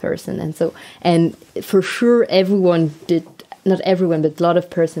for this person. And for sure everyone did, not everyone, but a lot of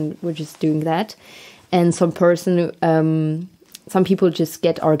person were just doing that. And some people just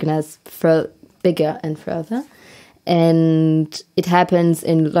get organized for bigger and further. And it happens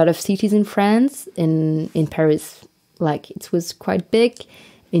in a lot of cities in France, in Paris, like it was quite big,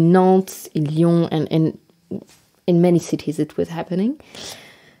 in Nantes, in Lyon, and in many cities it was happening.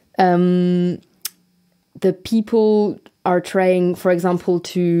 The people are trying, for example,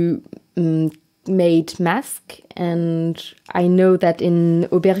 to make masks. And I know that in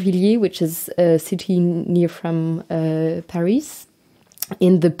Aubervilliers, which is a city near from Paris,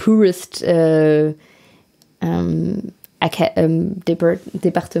 in the poorest department,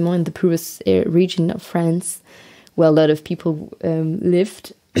 in the poorest region of France, where a lot of people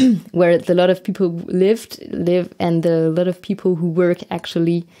lived, and a lot of people who work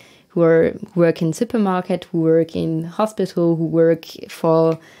in supermarket, who work in hospital, who work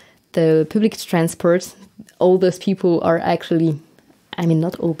for the public transport. All those people are actually, I mean,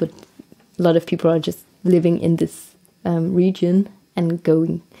 not all, but a lot of people are just living in this region and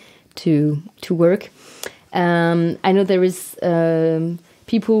going to work. I know there is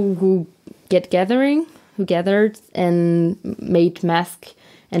people who gathered and made masks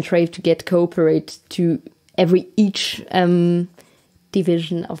and tried to cooperate to each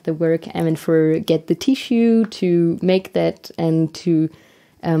division of the work. I mean, get the tissue to make that and to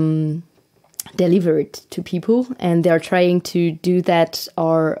deliver it to people. And they are trying to do that,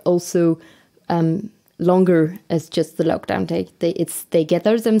 are also longer as just the lockdown. They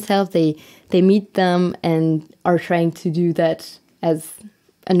gather themselves, they meet them and are trying to do that as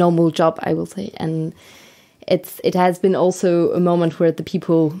a normal job, I will say. And it has been also a moment where the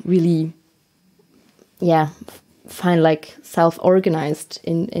people really find like self-organized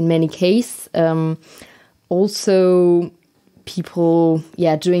in many cases. Also people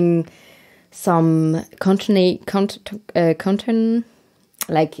doing some content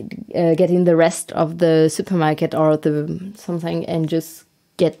like getting the rest of the supermarket or something and just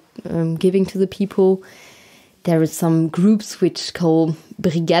giving to the people. There are some groups which call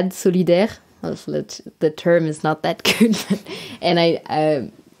Brigade Solidaire. Also, the term is not that good, and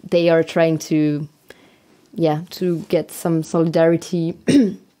they are trying to get some solidarity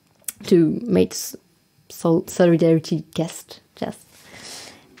to make solidarity just.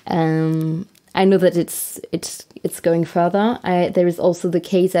 I know that it's going further. There is also the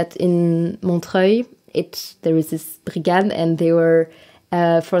case that in Montreuil, there is this brigade, and they were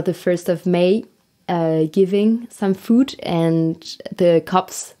for the 1st of May giving some food, and the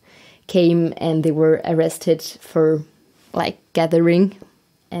cops came and they were arrested for like gathering,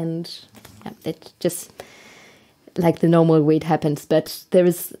 and it's just like the normal way it happens. But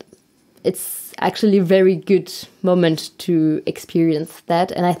it's actually a very good moment to experience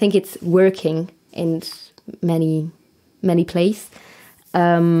that, and I think it's working in many places.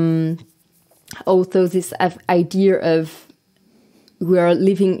 Also, this idea of we are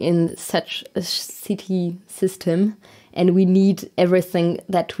living in such a city system, and we need everything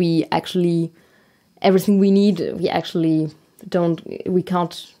we need. We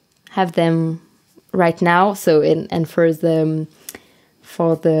can't have them right now. So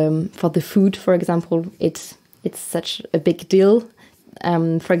for the food, for example, it's such a big deal.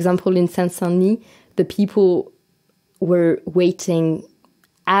 For example, in Saint-Denis, the people were waiting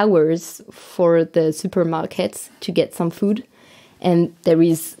hours for the supermarkets to get some food, and there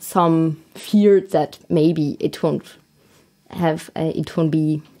is some fear that maybe it won't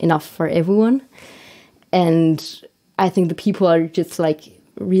be enough for everyone. And I think the people are just like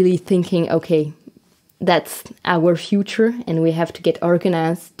really thinking, okay, that's our future and we have to get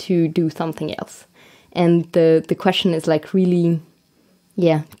organized to do something else. And the question is like really,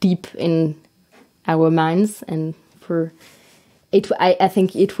 deep in our minds. And for it, I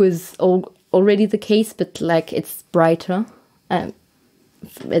think it was already the case, but like it's brighter.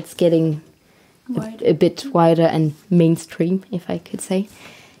 It's getting a bit wider and mainstream, if I could say.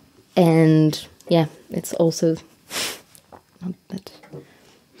 And it's also not that.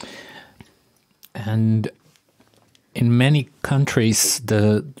 And in many countries,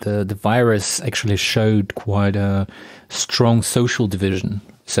 the virus actually showed quite a strong social division.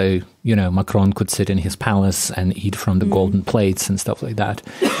 So, Macron could sit in his palace and eat from the golden plates and stuff like that.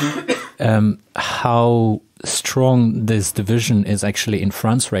 How strong this division is actually in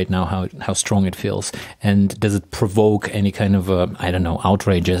France right now, how strong it feels. And does it provoke any kind of,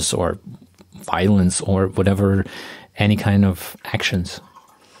 outrages or violence or whatever, any kind of actions?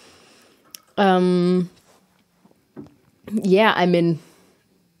 Now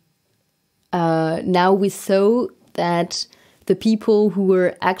we saw that the people who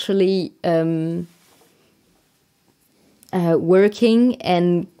were actually working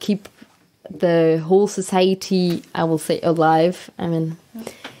and keep the whole society, I will say, alive,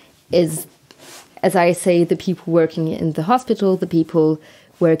 is, as I say, the people working in the hospital, the people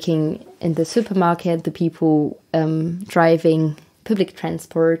working in the supermarket, the people driving public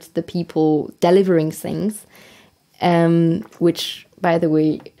transport, the people delivering things, which, by the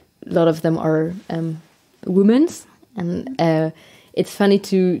way, a lot of them are women, and it's funny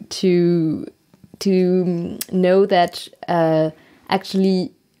to know that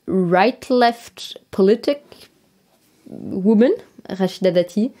actually right-left politic woman Rashida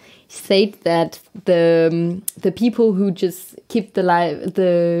Dati said that the people who just keep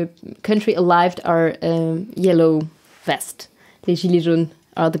the country alive are yellow vest. Les gilets jaunes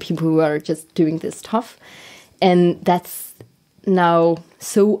are the people who are just doing this stuff. And that's now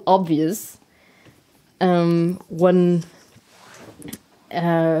so obvious. One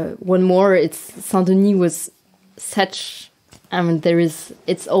more, it's Saint-Denis was such,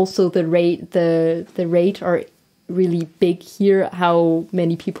 it's also the rate are really big here, how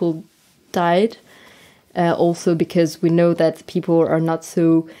many people died. Also because we know that people are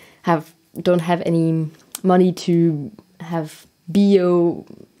don't have any money to have bio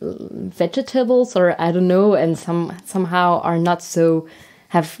vegetables, or I don't know, and somehow are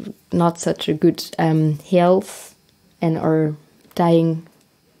have not such a good health and are dying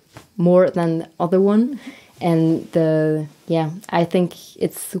more than other one. And I think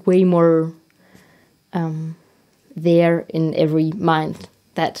it's way more there in every mind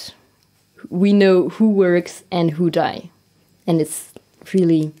that we know who works and who die, and it's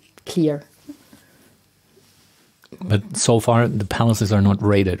really clear. But so far, the palaces are not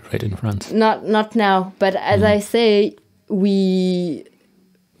raided, right, in France? Not now. But as I say, we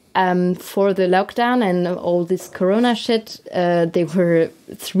for the lockdown and all this Corona shit, there were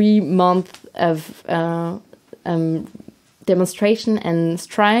 3 months of demonstration and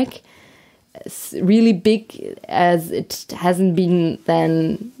strike. It's really big, as it hasn't been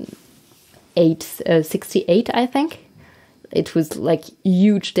then 68, I think. It was like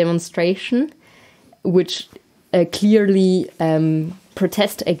huge demonstration, which clearly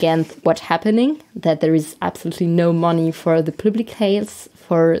protest against what's happening, that there is absolutely no money for the public health,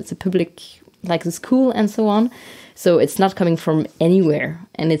 for the public, like the school and so on. So it's not coming from anywhere.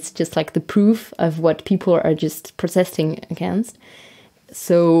 And it's just like the proof of what people are just protesting against.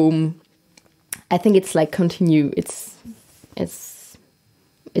 So I think it's like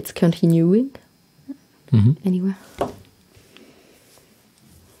it's continuing anyway.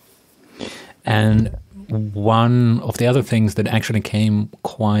 And one of the other things that actually came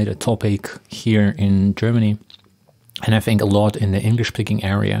quite a topic here in Germany, and I think a lot in the English-speaking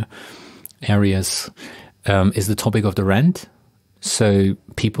areas, is the topic of the rent. So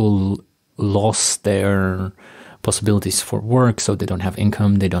people lost their possibilities for work, so they don't have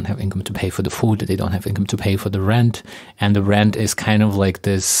income to pay for the food, they don't have income to pay for the rent, and the rent is kind of like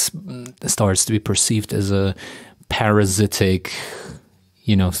this, starts to be perceived as a parasitic,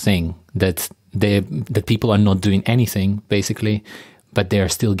 thing that people are not doing anything basically, but they are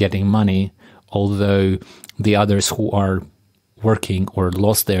still getting money, although the others who are working or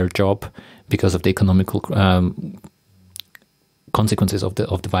lost their job because of the economical consequences of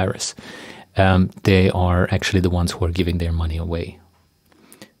the virus, they are actually the ones who are giving their money away.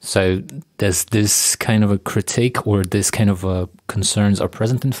 So does this kind of a critique or this kind of concerns are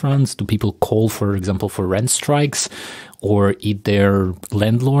present in France? Do people call, for example, for rent strikes or eat their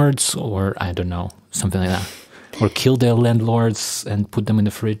landlords, or I don't know, something like that? or kill their landlords and put them in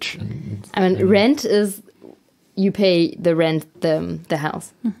the fridge. I mean, rent is you pay the rent the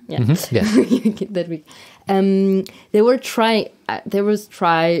house. Yeah, that week. They was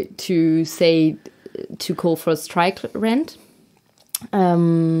try to say to call for a strike rent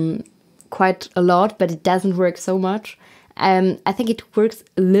quite a lot, but it doesn't work so much. I think it works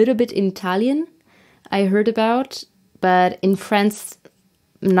a little bit in Italian, I heard about, but in France,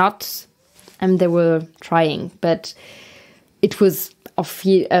 not. They were trying, but it was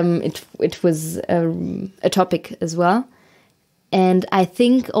it was a topic as well. And I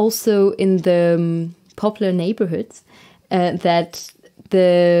think also in the popular neighborhoods that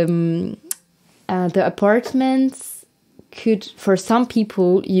the apartments could, for some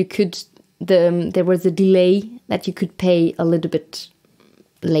people, there was a delay that you could pay a little bit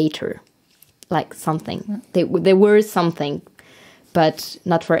later, like something. There were something, but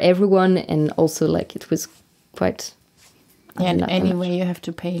not for everyone, and also like it was quite. Yeah, and anyway you have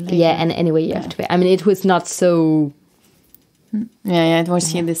to pay later. Yeah, and anyway you have to pay. I mean, it was not so. Yeah, it was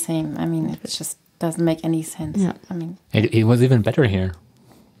here the same. I mean, it just doesn't make any sense. Yeah. I mean, it was even better here.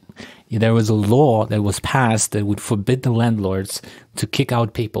 There was a law that was passed that would forbid the landlords to kick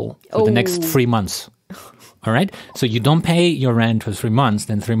out people for the next 3 months. All right? So you don't pay your rent for 3 months,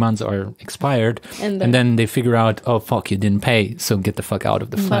 then 3 months are expired, and then they figure out, oh, fuck, you didn't pay, so get the fuck out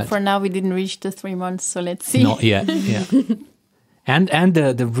of the flat. But for now, we didn't reach the 3 months, so let's see. Not yet, yeah. And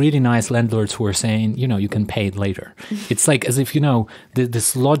the really nice landlords who are saying, you can pay it later. It's like as if,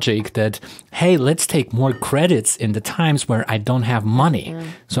 this logic that, hey, let's take more credits in the times where I don't have money.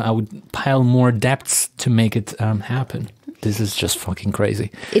 So I would pile more debts to make it happen. This is just fucking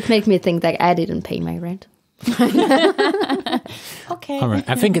crazy. It made me think that I didn't pay my rent. Okay. All right.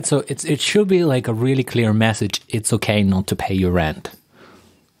 I think it should be like a really clear message. It's okay not to pay your rent.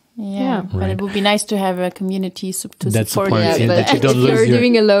 Yeah, but it would be nice to have a community to That's support the point, you. that you don't lose you're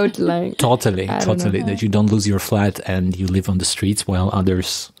doing a load, like totally, that you don't lose your flat and you live on the streets while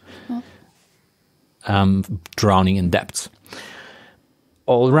others drowning in debts.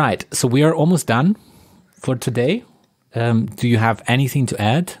 All right, so we are almost done for today. Do you have anything to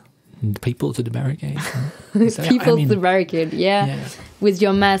add? People to the barricade? People to the barricade, yeah. With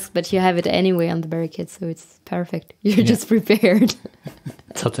your mask, but you have it anyway on the barricade, so it's perfect. You're just prepared.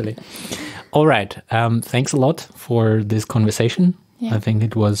 Totally. All right. Thanks a lot for this conversation. Yeah. I think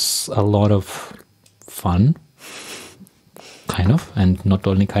it was a lot of fun, kind of, and not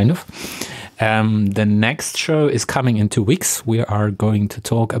only kind of. The next show is coming in 2 weeks. We are going to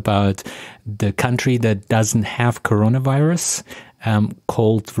talk about the country that doesn't have coronavirus,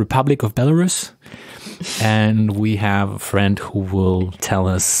 called Republic of Belarus. And we have a friend who will tell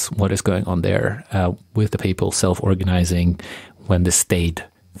us what is going on there with the people self-organizing when the state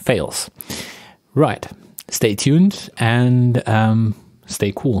fails. Right. Stay tuned and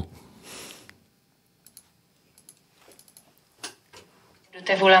stay cool.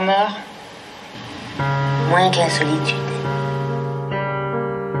 Ça vaut la mort, moins que la solitude.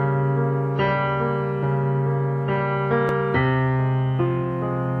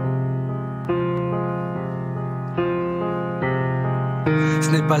 Ce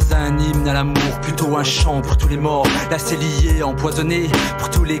n'est pas un hymne à l'amour, plutôt un chant pour tous les morts. Là c'est lié, empoisonné, pour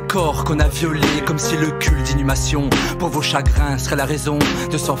tous les corps qu'on a violés. Comme si le culte d'inhumation pour vos chagrins serait la raison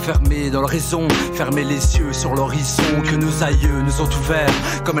de s'enfermer dans leur raison. Fermer les yeux sur l'horizon que nos aïeux nous ont ouverts.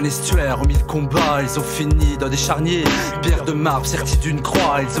 Comme un estuaire aux 1000 combats, ils ont fini dans des charniers. Pierre de marbre sertie d'une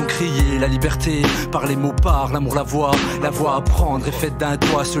croix, ils ont crié la liberté. Par les mots, par l'amour, la voix à prendre est faite d'un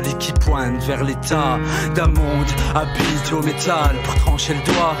doigt. Celui qui pointe vers l'état d'un monde habitué au métal. Pour trancher le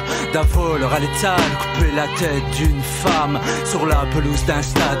doigt d'un voleur à l'étal, couper la tête d'une femme sur la pelouse d'un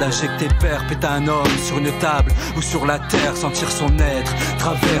stade, injecter perpète à un homme sur une table ou sur la terre, sentir son être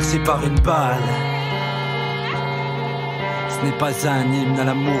traversé par une balle. Ce n'est pas un hymne à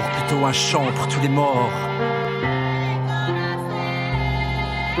l'amour, plutôt un chant pour tous les morts.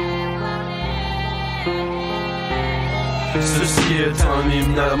 Ceci est un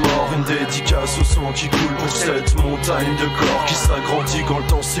hymne à la mort, une dédicace au sang qui coule pour cette montagne de corps qui s'agrandit quand le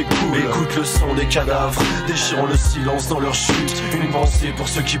temps s'écoule. Écoute le son des cadavres, déchirant le silence dans leur chute. Une pensée pour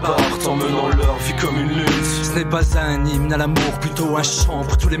ceux qui partent, en menant leur vie comme une lutte. Ce n'est pas un hymne à l'amour, plutôt un chant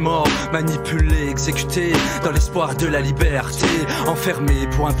pour tous les morts. Manipulés, exécutés, dans l'espoir de la liberté. Enfermés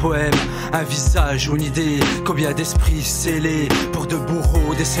pour un poème, un visage ou une idée. Combien d'esprits scellés pour de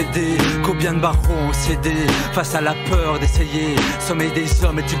bourreaux décédés. Combien de barons cédés face à la peur d'essayer. Sommeil des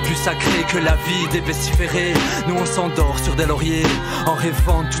hommes est-il plus sacré que la vie des pestiférés? Nous on s'endort sur des lauriers, en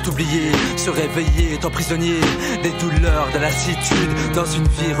rêvant de tout oublier. Se réveiller étant prisonnier des douleurs, de lassitude, dans une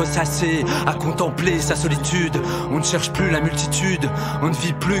vie ressassée, à contempler sa solitude. On ne cherche plus la multitude, on ne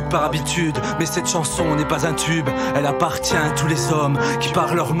vit plus que par habitude. Mais cette chanson n'est pas un tube, elle appartient à tous les hommes qui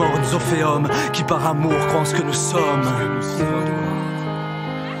par leur mort nous ont fait hommes, qui par amour croient en ce que nous sommes.